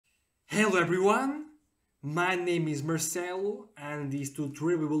Hello everyone, my name is Marcelo and in this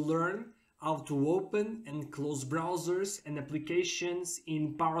tutorial we will learn how to open and close browsers and applications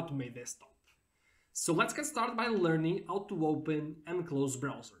in Power Automate Desktop. So let's get started by learning how to open and close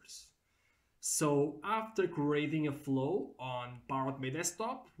browsers. So after creating a flow on Power Automate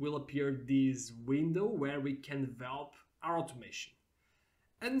Desktop will appear this window where we can develop our automation.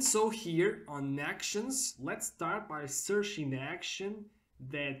 And so here on Actions, let's start by searching the action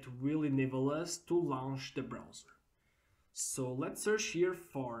that will enable us to launch the browser. So let's search here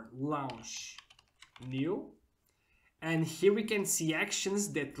for launch new, and here we can see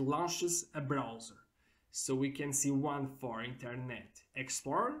actions that launches a browser. So we can see one for Internet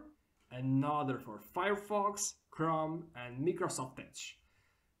Explorer, another for Firefox, Chrome, and Microsoft Edge.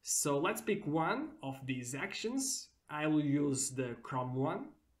 So let's pick one of these actions. I will use the Chrome one.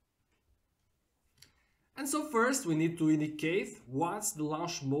 And so first we need to indicate what's the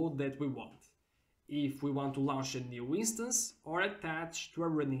launch mode that we want. If we want to launch a new instance or attach to a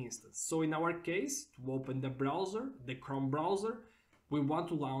running instance. So in our case, to open the browser, the Chrome browser, we want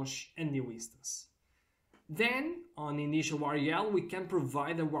to launch a new instance. Then on initial URL, we can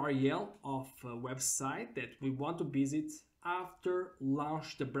provide a URL of a website that we want to visit after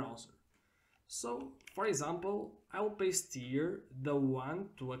launch the browser. So for example, I'll paste here the one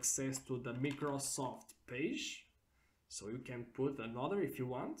to access to the Microsoft page. So you can put another if you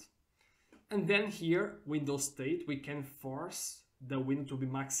want. And then here, Windows State, we can force the window to be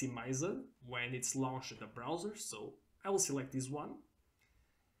maximized when it's launched in the browser. So I will select this one.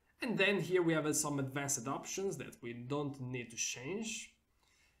 And then here we have some advanced options that we don't need to change.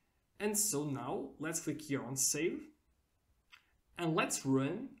 And so now let's click here on Save. And let's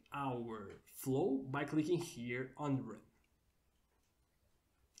run our flow by clicking here on Run.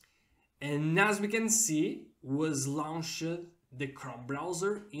 And as we can see, was launched the Chrome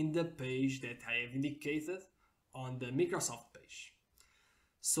browser in the page that I have indicated on the Microsoft page.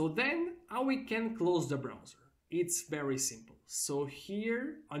 So then how we can close the browser? It's very simple. So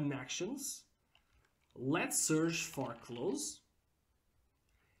here on Actions, let's search for Close.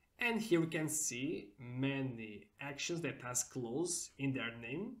 And here we can see many actions that has close in their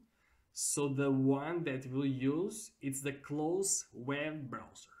name. So the one that we'll use is the Close Web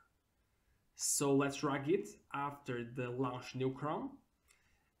Browser. So let's drag it after the launch new Chrome.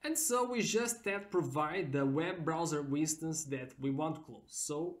 And so we just have to provide the web browser instance that we want to close.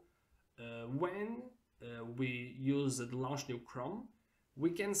 So when we use the launch new Chrome, we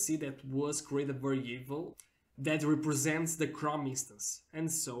can see that was created a variable that represents the Chrome instance. And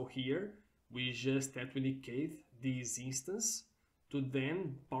so here we just have to indicate this instance to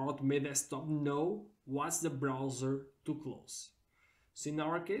then Power Automate Desktop know what's the browser to close. So in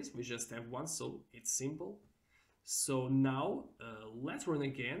our case, we just have one, so it's simple. So now let's run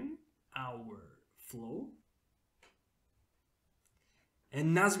again our flow.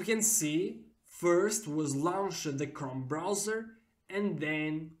 And as we can see, first was launched the Chrome browser and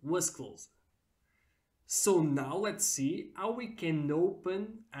then was closed. So now let's see how we can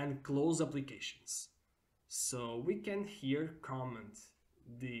open and close applications. So we can here comment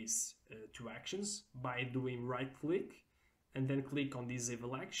these two actions by doing right click and then click on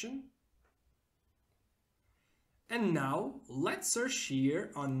disable action. And now let's search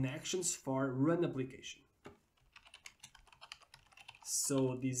here on actions for run application.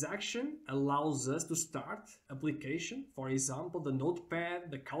 So this action allows us to start application, for example, the notepad,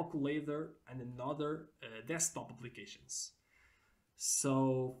 the calculator, and another desktop applications.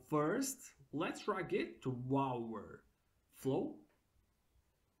 So first, let's drag it to our flow.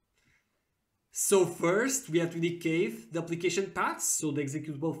 So first, we have to indicate the application path, so the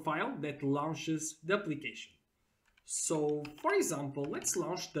executable file that launches the application. So for example, let's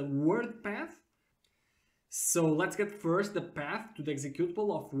launch the Word path. So let's get first the path to the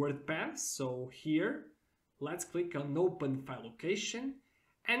executable of WordPad. So here, let's click on Open File Location.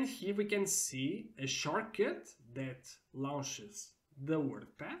 And here we can see a shortcut that launches the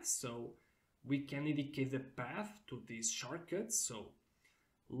WordPad. So we can indicate the path to this shortcut. So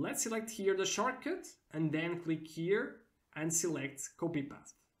let's select here the shortcut and then click here and select Copy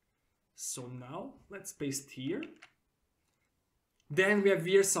Path. So now let's paste here. Then we have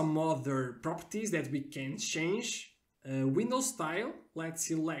here some other properties that we can change. Window style, let's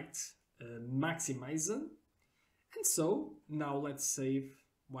select Maximize. And so now let's save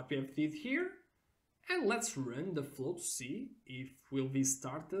what we have did here. And let's run the flow to see if will be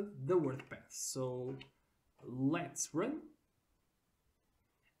started the WordPad. So let's run.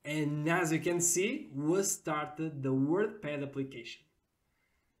 And as you can see, we started the WordPad application.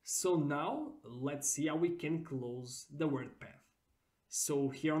 So now let's see how we can close the WordPad. So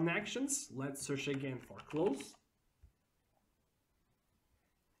here on actions, let's search again for close.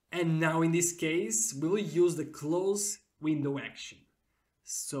 And now in this case, we will use the close window action.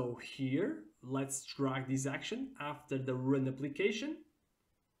 So here, let's drag this action after the run application.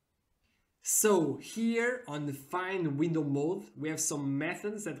 So here on the find window mode, we have some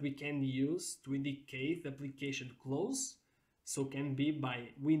methods that we can use to indicate the application close. So can be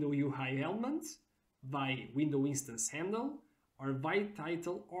by window UI element, by window instance handle, or by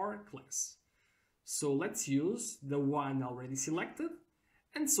title or class. So let's use the one already selected.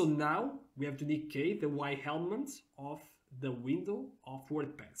 And so now we have to indicate the Y element of the window of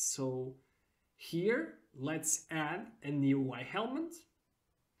WordPad. So here, let's add a new Y element.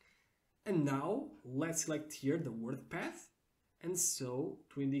 And now let's select here the WordPad. And so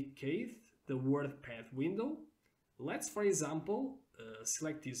to indicate the WordPad window, let's, for example,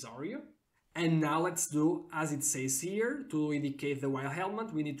 select this area. And now let's do as it says here. To indicate the Y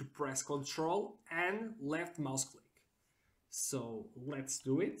element, we need to press Ctrl and left mouse click. So let's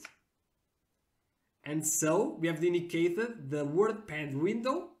do it. And so we have indicated the WordPad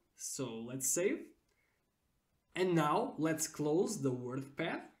window. So let's save. And now let's close the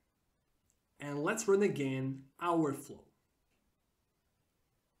WordPad. And let's run again our flow.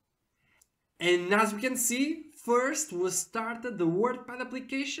 And as we can see, first was started the WordPad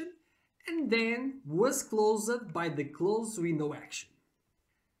application and then was closed by the close window action.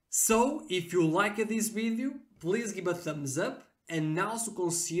 So if you liked this video, please give a thumbs up and also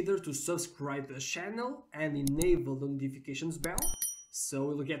consider to subscribe to the channel and enable the notifications bell so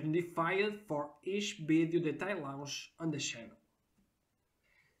you'll get notified for each video that I launch on the channel.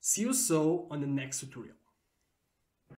 See you so on the next tutorial.